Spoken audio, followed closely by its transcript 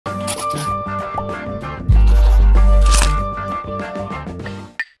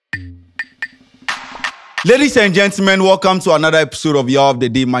Ladies and gentlemen, welcome to another episode of Year of the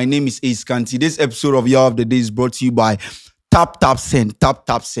Day. My name is Ace Kanti. This episode of Year of the Day is brought to you by Tap Send.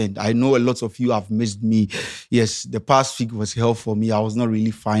 Tap Send. I know a lot of you have missed me. Yes, the past week was hell for me. I was not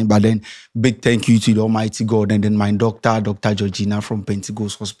really fine, but then big thank you to the Almighty God and then my doctor, Dr. Georgina from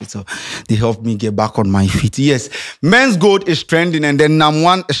Menzgold Hospital. They helped me get back on my feet. Yes, Menzgold is trending and then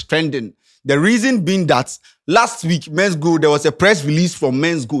Nam1 is trending. The reason being that last week, Menzgold, there was a press release from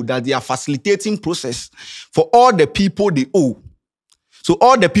Menzgold that they are facilitating process for all the people they owe. So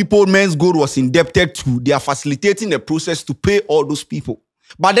all the people Menzgold was indebted to, they are facilitating the process to pay all those people.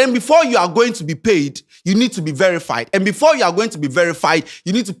 But then before you are going to be paid, you need to be verified. And before you are going to be verified,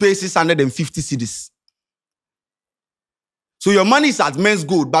 you need to pay 650 cedis. So your money is at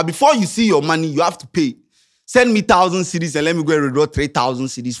Menzgold, but before you see your money, you have to pay. Send me 1,000 cedis and let me go and withdraw 3,000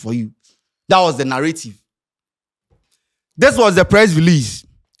 cedis for you. That was the narrative. This was the press release.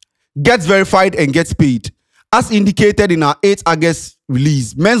 Gets verified and gets paid. As indicated in our 8th August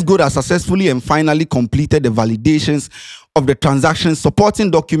release, Menzgold has successfully and finally completed the validations of the transactions supporting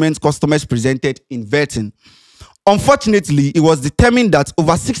documents customers presented in vetting. Unfortunately, it was determined that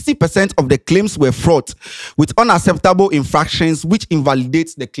over 60% of the claims were fraught with unacceptable infractions which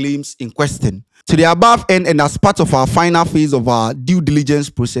invalidates the claims in question. To the above end and as part of our final phase of our due diligence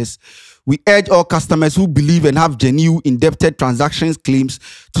process, we urge all customers who believe and have genuine indebted transactions claims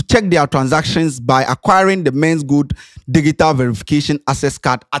to check their transactions by acquiring the Menzgold Digital Verification Access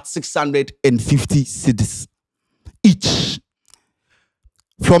Card at 650 cedis each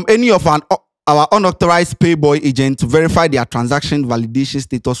from any of our unauthorized payboy agent to verify their transaction validation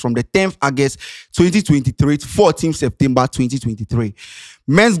status from the 10th August 2023 to 14th September 2023.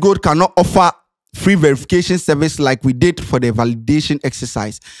 Menzgold cannot offer free verification service like we did for the validation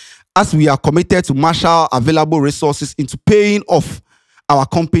exercise, as we are committed to marshal available resources into paying off our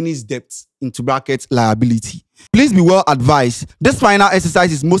company's debts into brackets liability. Please be well advised. This final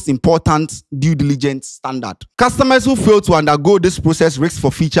exercise is most important due diligence standard. Customers who fail to undergo this process risk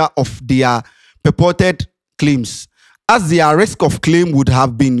forfeiture of their purported claims, as their risk of claim would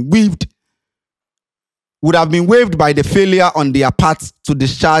have been waived by the failure on their part to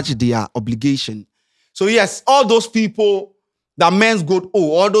discharge their obligation. So yes, all those people that Menzgold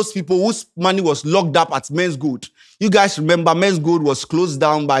owe, all those people whose money was locked up at Menzgold. You guys remember Menzgold was closed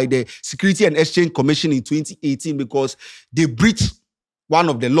down by the Security and Exchange Commission in 2018 because they breached one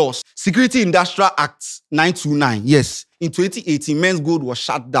of the laws. Security Industrial Act 929. Yes, in 2018, Menzgold was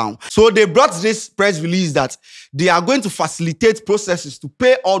shut down. So they brought this press release that they are going to facilitate processes to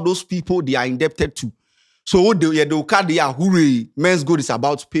pay all those people they are indebted to. So they'll call the hooray, Menzgold is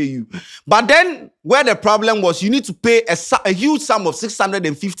about to pay you. But then where the problem was, you need to pay a huge sum of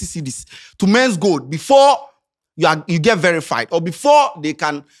 650 cedis to Menzgold before you get verified, or before they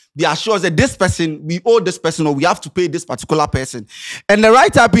can be assured that this person, we owe this person, or we have to pay this particular person. And the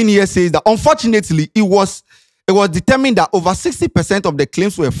write-up in here says that unfortunately it was determined that over 60% of the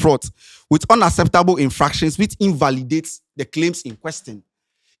claims were fraught with unacceptable infractions, which invalidates the claims in question.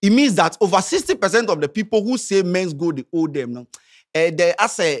 It means that over 60% of the people who say Menzgold they owe them, no, they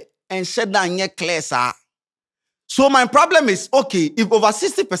say and Sheldon clear, sir. So my problem is, okay, if over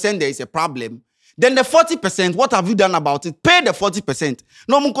 60% there is a problem, then the 40%, what have you done about it? Pay the 40%.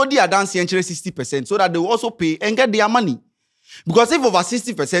 No, Mukodi are dancing 60% so that they will also pay and get their money. Because if over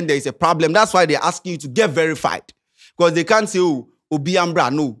 60% there is a problem, that's why they're asking you to get verified. Because they can't say, oh,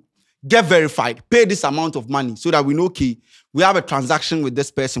 Obiambra, no. Get verified, pay this amount of money so that we know, okay, we have a transaction with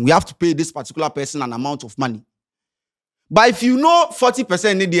this person. We have to pay this particular person an amount of money. But if you know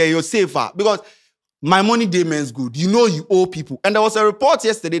 40% in there, you're safer because my money day Menzgold. You know you owe people. And there was a report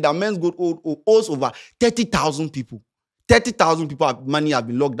yesterday that Menzgold owes over 30,000 people. 30,000 people have money have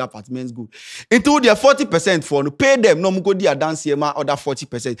been locked up at Menzgold. Into their 40% for pay them. No Mukodi are dancing other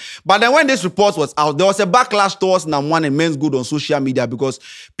 40%. But then when this report was out, there was a backlash towards Nam1 and Menzgold on social media because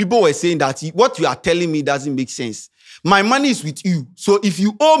people were saying that what you are telling me doesn't make sense. My money is with you. So if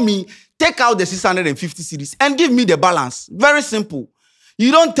you owe me, take out the 650 cedis and give me the balance. Very simple.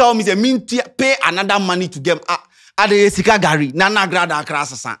 You don't tell me that pay another money to get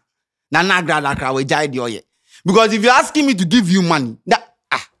Nana because if you're asking me to give you money,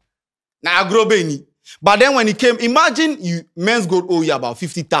 but then when it came, imagine you Menzgold owe you about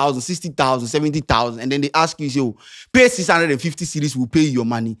 50,000, 60,000, 70,000, and then they ask you, so pay 650 cedis, will pay your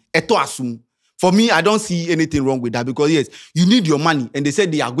money. For me, I don't see anything wrong with that because yes, you need your money, and they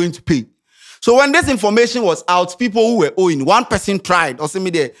said they are going to pay. So when this information was out, people who were owing, one person tried, or say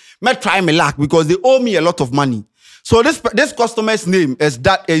me there, may try me luck because they owe me a lot of money. So this customer's name is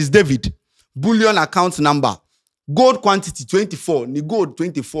David, bullion account number, gold quantity 24, ni gold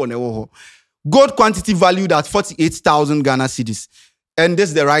 24 ne wo. Gold quantity valued at 48,000 Ghana cedis. And this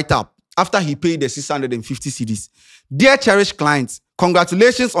is the write-up after he paid the 650 cedis. Dear cherished clients,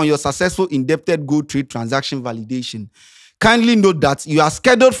 congratulations on your successful indebted gold trade transaction validation. Kindly note that you are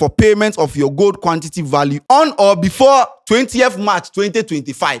scheduled for payment of your gold quantity value on or before 20th March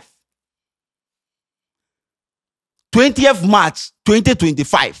 2025. 20th March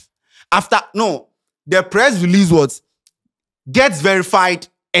 2025. The press release was gets verified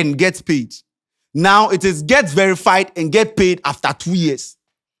and gets paid. Now it is gets verified and get paid after 2 years.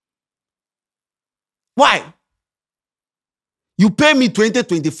 Why? You pay me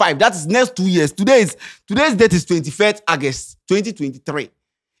 2025. That is next 2 years. Today's date is 21st August 2023.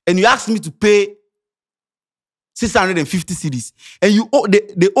 And you ask me to pay 650 cedis. And you owe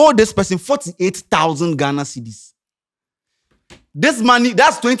they owe this person 48,000 Ghana cedis. This money,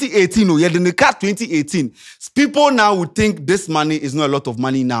 that's 2018. Oh, yeah, then they cut 2018. People now would think this money is not a lot of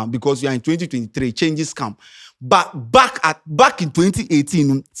money now because you are in 2023. Changes come. But back in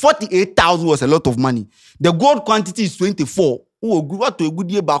 2018, 48,000 was a lot of money. The gold quantity is 24. Oh, what to a good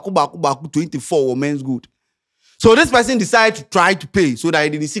year back 24 or Menzgold. So this person decided to try to pay so that he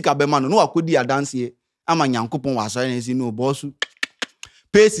didn't seek a man. No, I could do a dance here. I'm a young couple was saying, no, boss.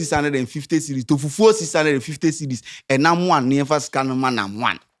 Pay 650 cedis to fulfill 650 cedis, and I'm one near first scan man, I'm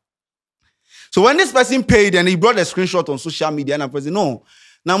one. So when this person paid and he brought a screenshot on social media, and I said, no,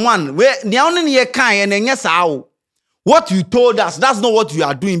 now one, where the only year kind and yes, how what you told us, that's not what you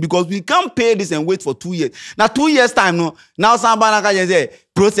are doing because we can't pay this and wait for 2 years. Now 2 years time, no, now somebody can say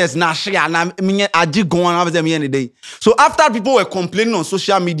process na share na me aji go on have them any day. So after people were complaining on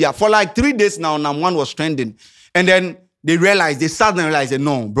social media for like 3 days now, one was trending, and then they realized, they suddenly realized,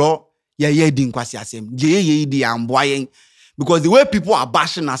 no, bro, didn't quite say because the way people are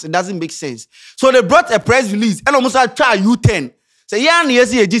bashing us, it doesn't make sense. So they brought a press release and almost try U10. Say,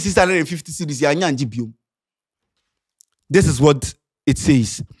 yes, 650 cedis, this is what it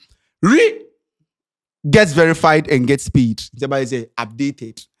says. Gets verified and gets paid. Somebody say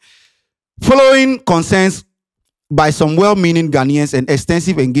updated. Following concerns by some well-meaning Ghanaians and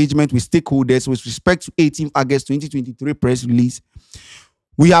extensive engagement with stakeholders with respect to 18th August 2023 press release,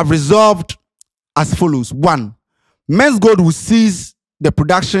 we have resolved as follows. 1. Menzgold will cease the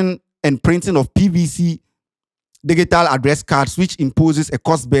production and printing of PVC digital address cards, which imposes a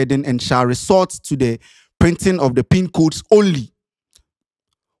cost burden and shall resort to the printing of the PIN codes only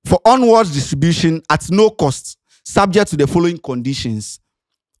for onwards distribution at no cost, subject to the following conditions.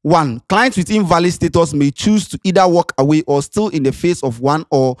 1. Clients with invalid status may choose to either walk away or still in the face of one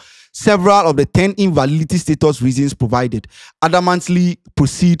or several of the 10 invalidity status reasons provided, adamantly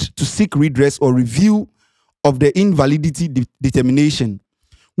proceed to seek redress or review of the invalidity determination,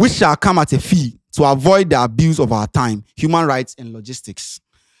 which shall come at a fee to avoid the abuse of our time, human rights, and logistics.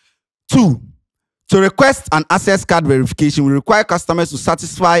 2. To request an access card verification, we require customers to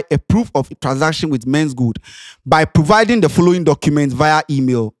satisfy a proof of transaction with Menzgold by providing the following documents via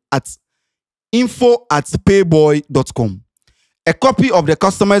email at info@payboy.com. A copy of the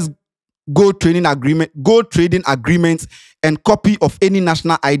customer's gold trading agreement, and copy of any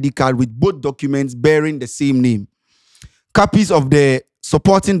national ID card with both documents bearing the same name. Copies of the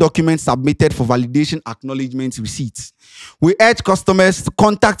supporting documents submitted for validation acknowledgement receipts. We urge customers to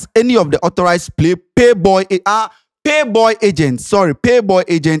contact any of the authorized payboy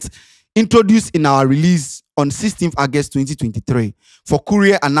agents introduced in our release on 16th August 2023 for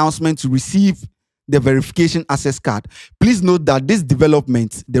courier announcement to receive the verification access card. Please note that this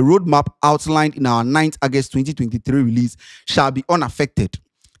development, the roadmap outlined in our 9th August 2023 release, shall be unaffected.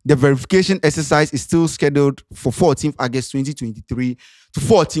 The verification exercise is still scheduled for 14th August 2023 to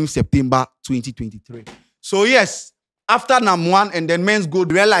 14th September 2023. So yes, after NAM1 and then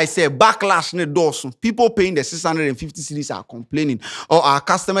Menzgold realized backlash ne doors. People paying the 650 cedis are complaining, or our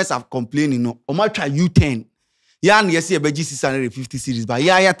customers are complaining. No, or might try U10. Yeah, yes, 650 cedis, but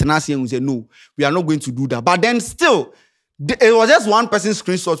Tenasi and we say no, we are not going to do that. But then still, it was just one person's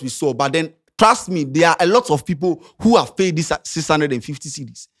screenshot we saw, but then trust me, there are a lot of people who have paid this 650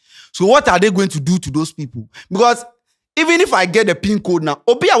 cedis. So what are they going to do to those people? Because even if I get the PIN code now,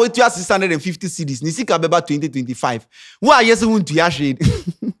 Obi I wait to 650 cedis, Nisika Beba 2025. Who are yes to shade?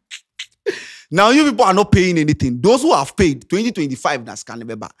 Now you people are not paying anything. Those who have paid 2025 that's can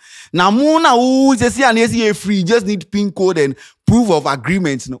beba. Now Mona who is a free, just need PIN code and proof of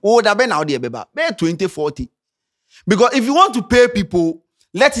agreements. Oh, that be now there beba. Be 2040. Because if you want to pay people,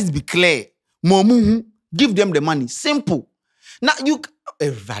 let it be clear. Momu, give them the money. Simple. Now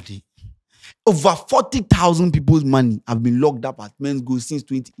everybody. Over 40,000 people's money have been locked up at Menzgold since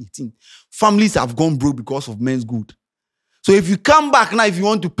 2018. Families have gone broke because of Menzgold. So if you come back now, if you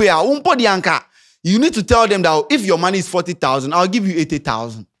want to pay, you need to tell them that if your money is 40,000, I'll give you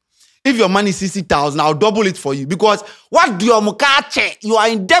 80,000. If your money is 60,000, I'll double it for you. Because what do you you are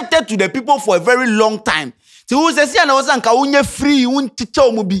indebted to the people for a very long time. So who says free,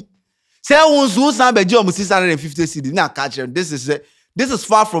 this is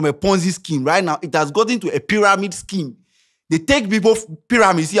far from a Ponzi scheme. Right now, it has gotten to a pyramid scheme. They take people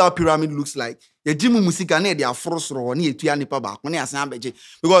pyramid. See how pyramid looks like. The Jimu Musika ne they are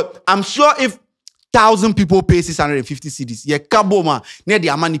because I'm sure if 1,000 people pay 650 cedis, ye kaboma near the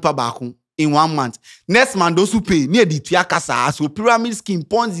amanipa back in 1 month. Next month, those who pay near the Tuakasa, so pyramid scheme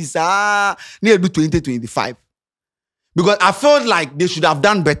Ponzi near do 2025. Because I felt like they should have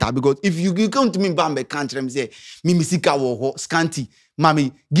done better. Because if you come to me, Bambe country and say, Mimi Sika wo scanty,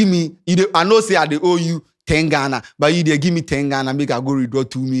 mommy, give me, I know say I they owe you 10 Ghana, but you they give me 10 Ghana, make I go withdraw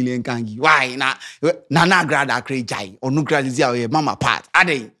 2 million kangi. Why? Nana grada cray or no grad mama part. Are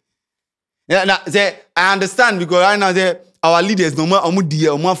they? Yeah, I understand because right now our leaders no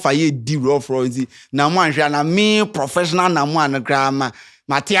more faye di rough royalty. Na me professional na mo grandma.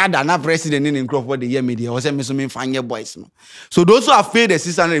 Matiada na president in Crawford the year media was me fine boys. So those who have paid the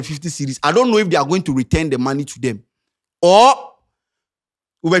 650 cedis, I don't know if they are going to return the money to them or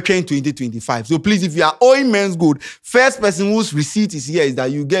we were trying 2025. So please, if you are owing Menzgold, first person whose receipt is here is that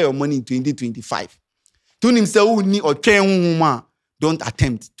you get your money in 2025. Don't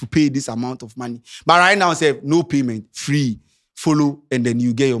attempt to pay this amount of money. But right now, say no payment, free, follow, and then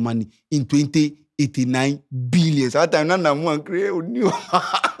you get your money in 2089 billion.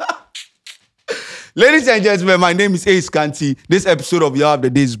 Ladies and gentlemen, my name is Ace Kanti. This episode of You Have the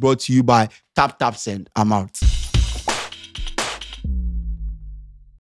Day is brought to you by Tap Tap Send. I'm out.